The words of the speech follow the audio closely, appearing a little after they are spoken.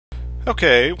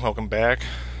Okay, welcome back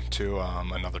to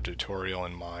another tutorial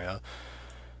in Maya.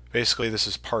 Basically, this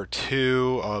is part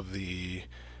 2 of the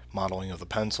modeling of the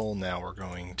pencil. Now we're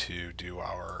going to do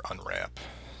our unwrap.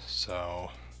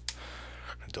 So,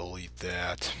 delete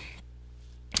that,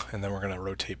 and then we're going to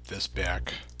rotate this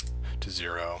back to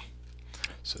 0.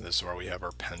 So this is where we have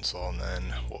our pencil, and then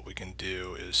what we can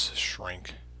do is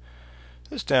shrink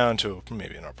this down to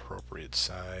maybe an appropriate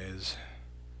size.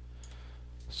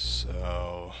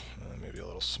 So maybe a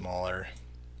little smaller,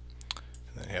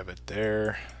 and then have it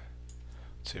there.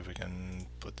 Let's see if we can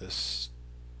put this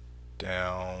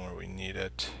down where we need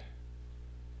it.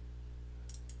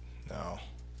 No,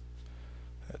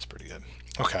 that's pretty good.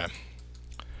 Okay,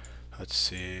 let's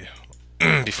see.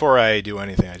 Before I do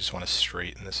anything, I just want to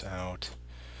straighten this out,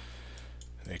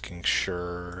 making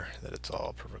sure that it's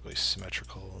all perfectly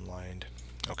symmetrical and lined.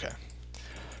 Okay.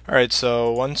 Alright,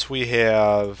 so once we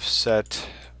have set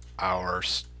our,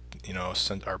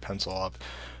 sent our pencil up,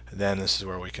 then this is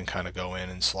where we can kind of go in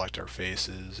and select our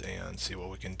faces and see what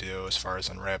we can do as far as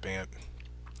unwrapping it.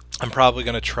 I'm probably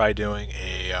going to try doing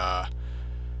a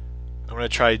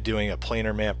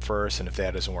planar map first, and if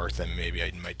that doesn't work, then maybe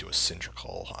I might do a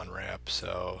cylindrical unwrap.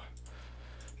 So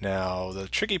now the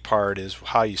tricky part is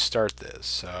how you start this.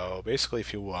 So basically,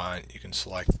 if you want, you can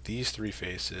select these three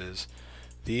faces,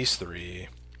 these three,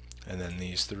 and then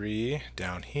these three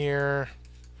down here,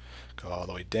 go all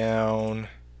the way down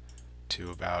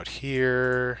to about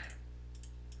here.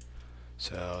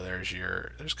 So there's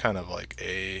kind of like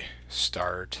a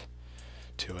start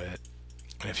to it.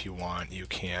 And if you want, you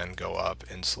can go up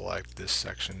and select this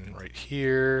section right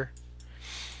here,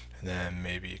 and then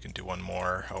maybe you can do one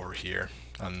more over here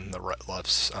on the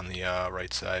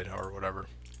right side or whatever.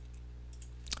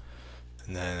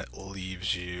 And then it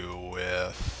leaves you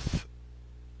with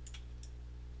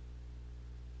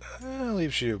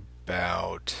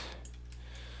about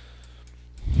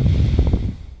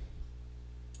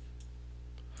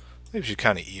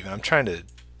kind of even. I'm trying to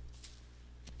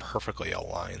perfectly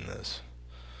align this.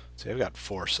 See, I've got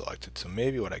 4 selected, so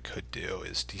maybe what I could do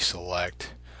is deselect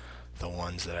the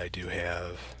ones that I do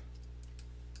have.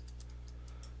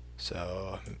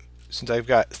 So since I've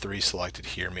got 3 selected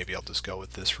here, maybe I'll just go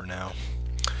with this for now.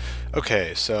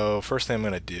 Okay, so first thing I'm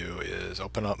going to do is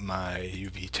open up my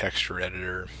UV texture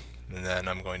editor, and then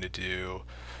I'm going to do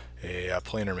a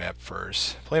planar map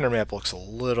first. Planar map looks a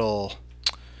little,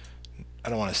 I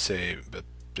don't want to say, but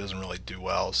doesn't really do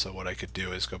well. So what I could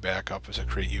do is go back up as I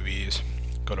create UVs,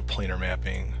 go to planar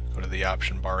mapping, go to the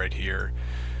option bar right here,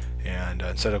 and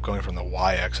instead of going from the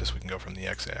y-axis, we can go from the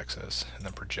x-axis and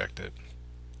then project it,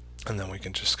 and then we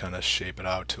can just kind of shape it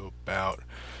out to about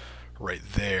right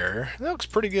there. That looks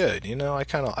pretty good.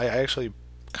 I actually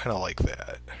kind of like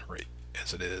that right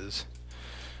as it is.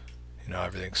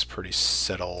 Everything's pretty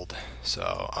settled.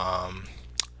 So I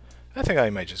think I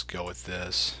might just go with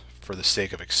this for the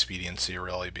sake of expediency,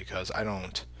 really, because I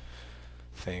don't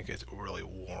think it really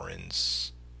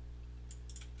warrants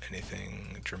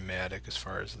anything dramatic as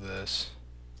far as this.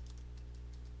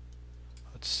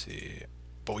 Let's see.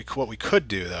 But what we could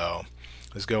do, though,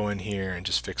 is go in here and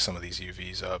just fix some of these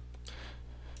UVs up.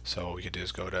 So what we could do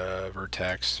is go to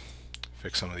vertex,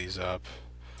 fix some of these up.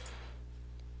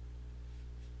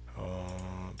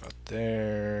 About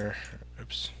there.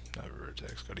 Oops, not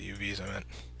vertex. Go to UVs. I meant.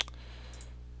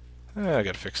 I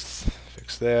gotta fix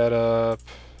that up.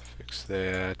 Fix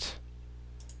that.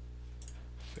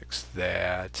 Fix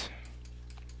that.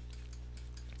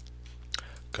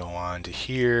 Go on to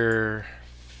here.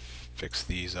 Fix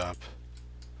these up.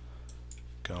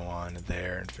 Go on to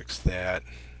there and fix that.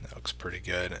 That looks pretty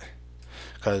good.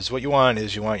 Because what you want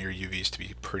is your UVs to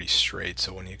be pretty straight,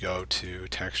 so when you go to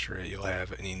texture it, you'll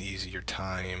have an easier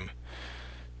time.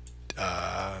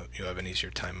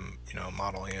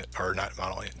 Modeling it, or not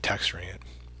modeling it, texturing it,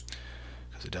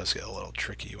 because it does get a little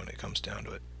tricky when it comes down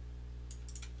to it.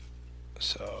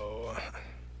 So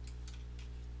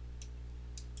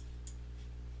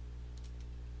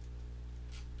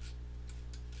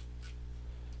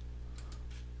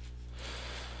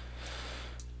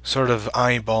sort of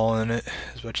eyeballing it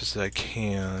as much as I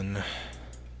can.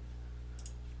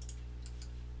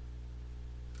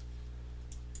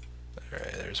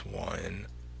 Alright, there's one.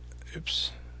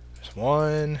 Oops. There's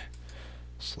one.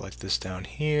 Select this down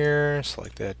here.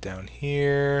 Select that down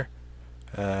here.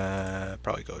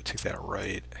 Probably go take that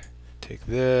right. Take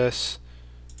this.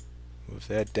 Move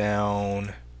that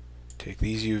down. Take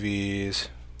these UVs.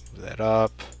 Move that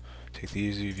up. Take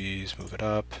these UVs. Move it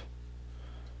up.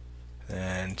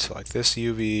 And select this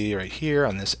UV right here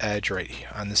on this edge,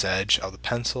 on this edge of the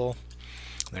pencil.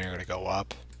 Then you're going to go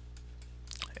up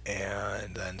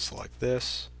and then select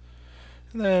this,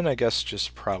 And then I guess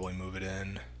just probably move it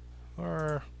in,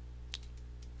 or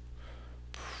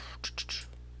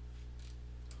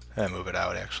move it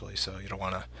out actually, so you don't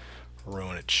want to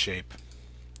ruin its shape.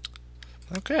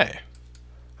 Okay.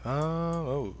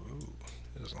 Oh,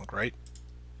 this doesn't look right.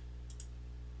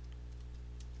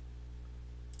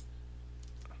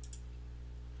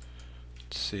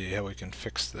 Let's see how we can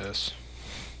fix this.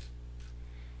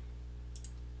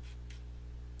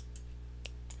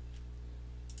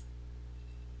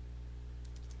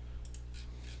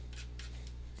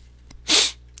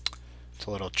 It's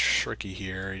a little tricky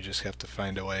here. You just have to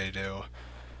find a way to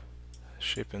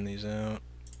shaping these out.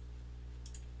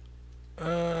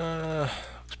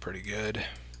 Looks pretty good.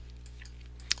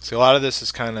 See, a lot of this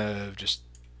is kind of just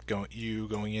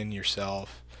going in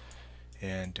yourself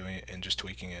and doing it and just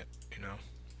tweaking it, you know.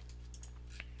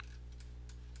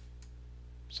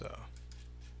 So,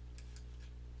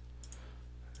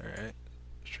 all right,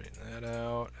 straighten that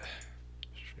out.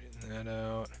 Straighten that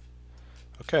out.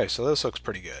 Okay, so this looks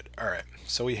pretty good. Alright,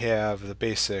 so we have the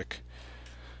basic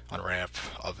unwrap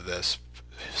of this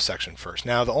section first.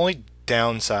 Now, the only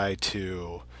downside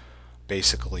to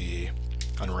basically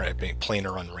unwrapping,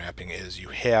 planar unwrapping, is you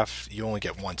only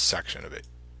get one section of it.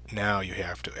 Now you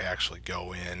have to actually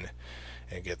go in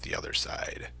and get the other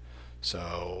side.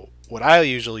 So what I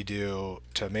usually do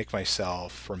to make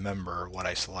myself remember what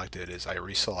I selected is I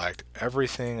reselect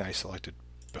everything I selected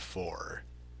before.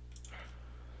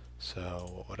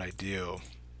 So what I do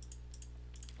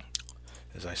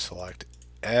is I select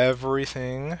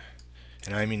everything,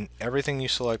 and I mean everything you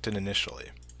selected initially.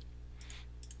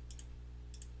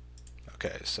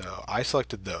 Okay, so I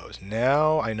selected those.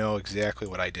 Now I know exactly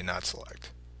what I did not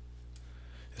select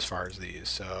as far as these.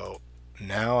 So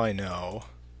now I know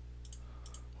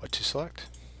what to select.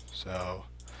 So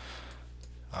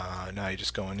now you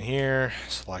just go in here,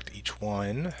 select each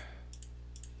one,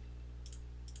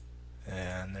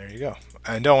 and there you go.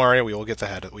 And don't worry, we will get the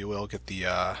head. We will get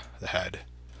the head,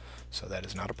 so that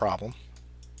is not a problem.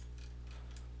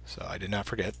 So I did not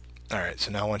forget. All right.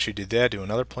 So now once you did that, do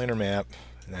another planar map,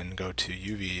 and then go to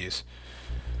UVs.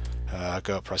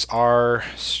 Go press R.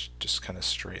 Just kind of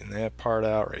straighten that part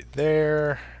out right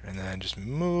there, and then just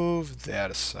move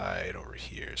that aside over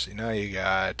here. So now you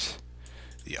got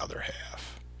the other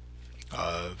half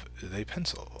of the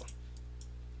pencil.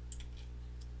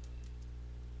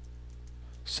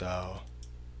 So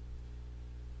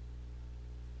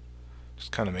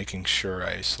just kind of making sure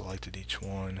I selected each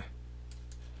one.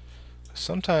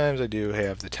 Sometimes I do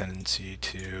have the tendency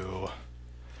to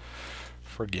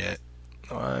forget.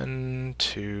 1,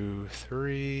 2,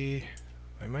 3.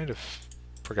 I might have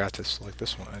forgot to select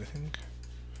this one, I think.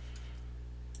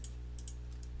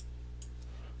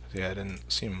 Yeah, I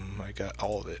didn't seem I got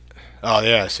all of it. Oh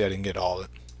yeah, see I didn't get all of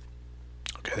it.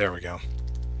 Okay, there we go.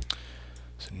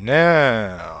 So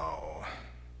now,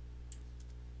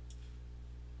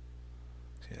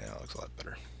 see, now it looks a lot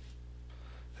better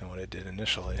than what it did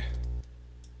initially.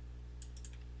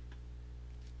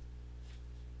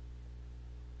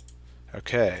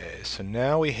 Okay, so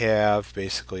now we have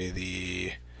basically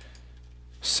the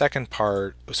second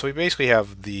part. So we basically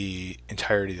have the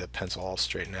entirety of the pencil all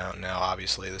straightened out. Now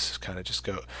obviously this is kind of just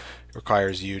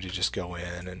requires you to just go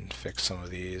in and fix some of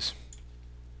these.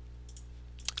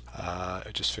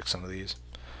 Just fix some of these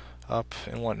up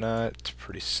and whatnot. It's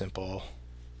pretty simple,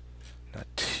 not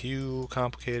too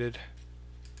complicated.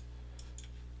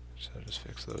 So just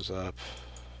fix those up,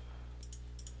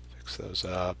 fix those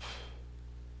up,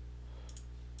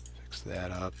 fix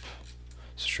that up,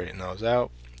 straighten those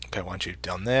out. Okay, once you've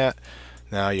done that,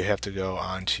 now you have to go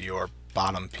onto your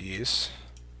bottom piece,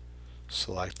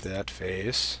 select that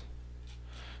face,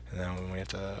 and then we have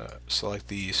to select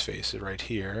these faces right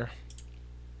here.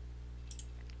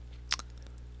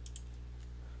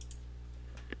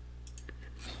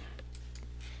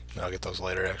 I'll get those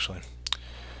later actually.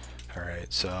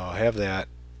 Alright, so I have that.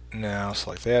 Now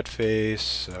select that face.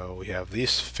 So we have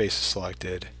these faces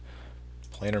selected.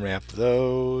 Planar map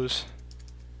those.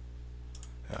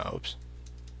 Oops.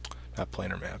 Not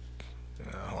planar map.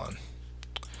 Hold on.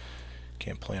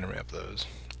 Can't planar map those.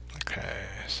 Okay,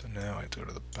 so now I have to go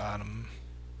to the bottom.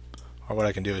 Or what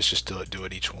I can do is just do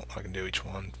it each one. I can do each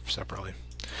one separately.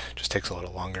 Just takes a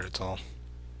little longer, that's all.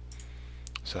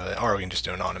 So, or we can just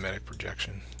do an automatic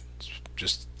projection.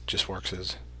 It's just works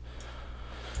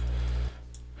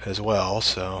as well.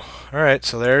 So, all right.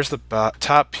 So there's the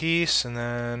top piece, and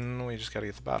then we just got to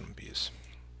get the bottom piece.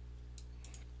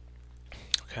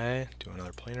 Okay. Do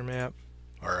another planar map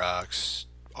or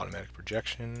automatic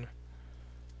projection.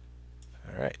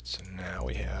 Alright, so now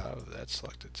we have that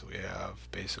selected. So we have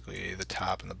basically the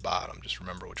top and the bottom. Just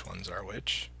remember which ones are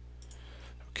which.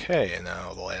 Okay, and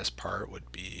now the last part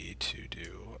would be to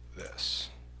do this.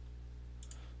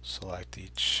 Select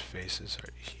each faces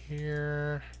right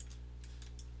here.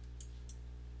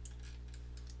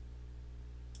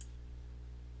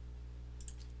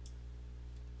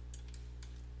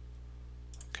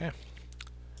 Okay.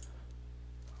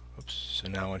 Oops. So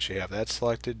now once you have that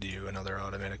selected, do another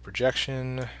automatic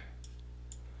projection.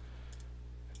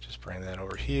 Just bring that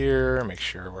over here, make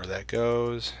sure where that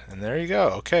goes, and there you go.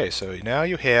 Okay, so now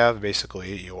you have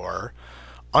basically your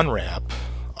unwrap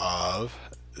of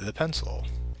the pencil.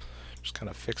 Just kind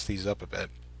of fix these up a bit.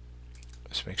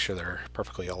 Just make sure they're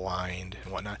perfectly aligned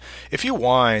and whatnot. If you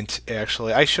want,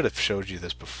 actually, I should have showed you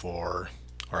this before,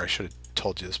 or I should have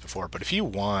told you this before, but if you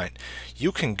want,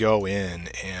 you can go in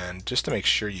and just to make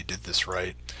sure you did this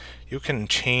right, you can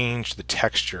change the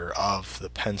texture of the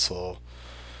pencil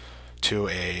to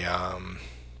a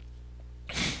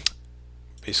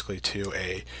basically to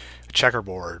a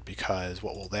checkerboard, because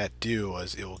what will that do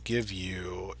is it will give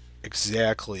you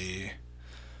exactly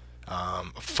a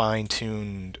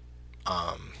fine-tuned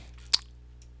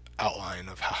outline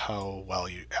of how well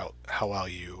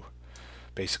you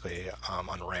basically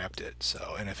unwrapped it.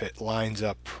 So, and if it lines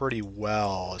up pretty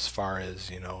well as far as,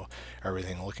 you know,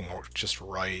 everything looking just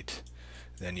right,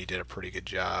 then you did a pretty good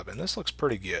job. And this looks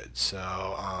pretty good.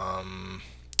 So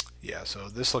yeah, so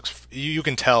this looks, you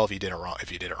can tell if you did it wrong,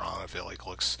 if it like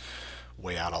looks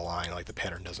way out of line, like the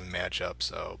pattern doesn't match up.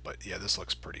 So, but yeah, this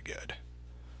looks pretty good.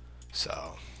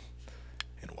 So,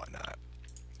 and whatnot,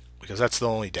 because that's the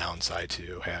only downside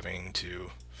to having to,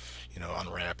 you know,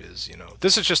 unwrap is, you know,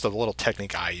 this is just a little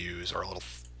technique I use, or a little,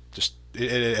 just,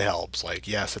 it helps. Like,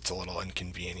 yes, it's a little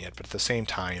inconvenient, but at the same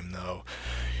time, though,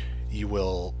 you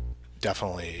will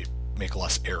definitely make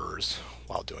less errors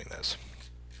while doing this.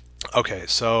 Okay,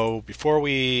 so before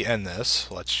we end this,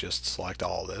 let's just select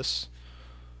all this.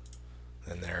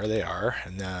 And there they are.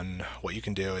 And then what you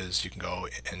can do is you can go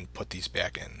and put these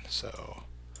back in. So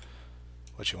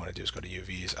what you want to do is go to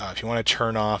UVs. If you want to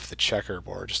turn off the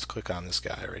checkerboard, just click on this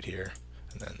guy right here,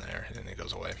 and then there, and it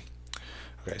goes away.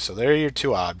 Okay, so there are your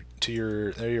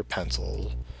there are your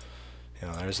pencils. You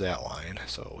know, there's that line.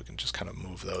 So we can just kind of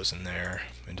move those in there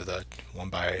into the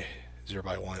 0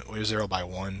 by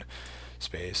 1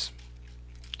 space.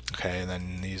 Okay, and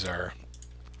then these are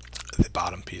the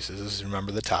bottom pieces. This is,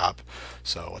 remember, the top.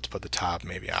 So let's put the top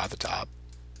maybe at the top.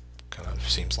 Kind of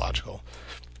seems logical.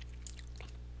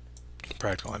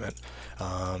 Practical, I meant.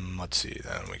 Let's see,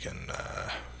 then we can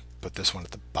put this one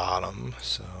at the bottom.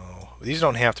 So these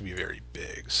don't have to be very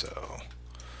big. So,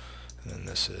 and then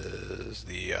this is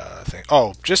the thing.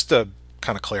 Oh, just to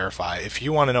kind of clarify, if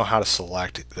you want to know how to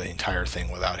select the entire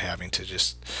thing without having to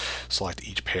just select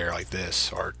each pair like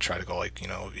this, or try to go like, you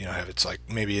know, have it's like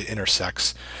maybe it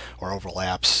intersects or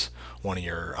overlaps one of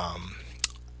your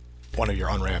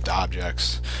unwrapped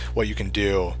objects, what you can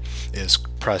do is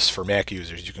press, for Mac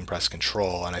users, you can press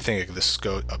Control, and I think this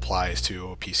applies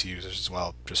to PC users as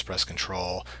well. Just press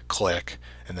Control, click,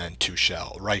 and then to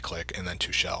shell, right click, and then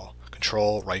to shell.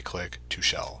 Control, right click, to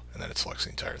shell, and then it selects the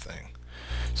entire thing.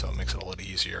 So it makes it a little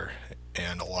easier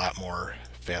and a lot more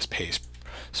fast-paced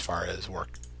as far as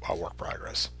work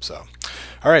progress. So,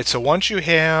 all right. So once you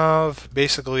have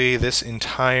basically this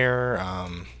entire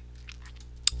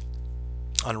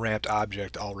unwrapped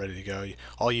object all ready to go,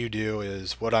 all you do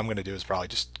is, what I'm going to do is probably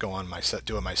just go on my set,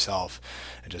 do it myself,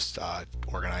 and just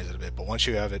organize it a bit. But once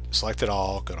you have it selected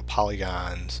all, go to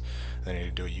polygons, then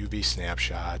you do a UV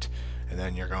snapshot, and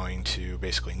then you're going to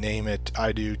basically name it.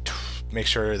 I do make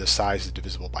sure the size is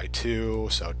divisible by 2,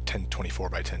 so 1024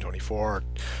 by 1024.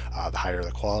 The higher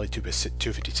the quality,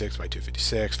 256 by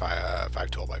 256,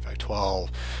 512 by 512.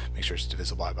 Make sure it's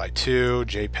divisible by 2.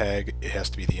 JPEG, it has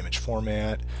to be the image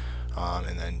format.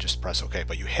 And then just press OK.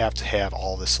 But you have to have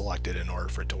all this selected in order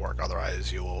for it to work,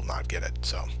 otherwise you will not get it.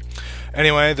 So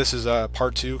anyway, this is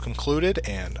part 2 concluded,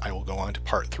 and I will go on to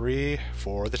part 3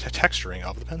 for the texturing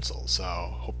of the pencil. So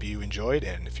hope you enjoyed,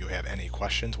 and if you have any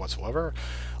questions whatsoever,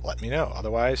 let me know.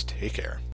 Otherwise, take care.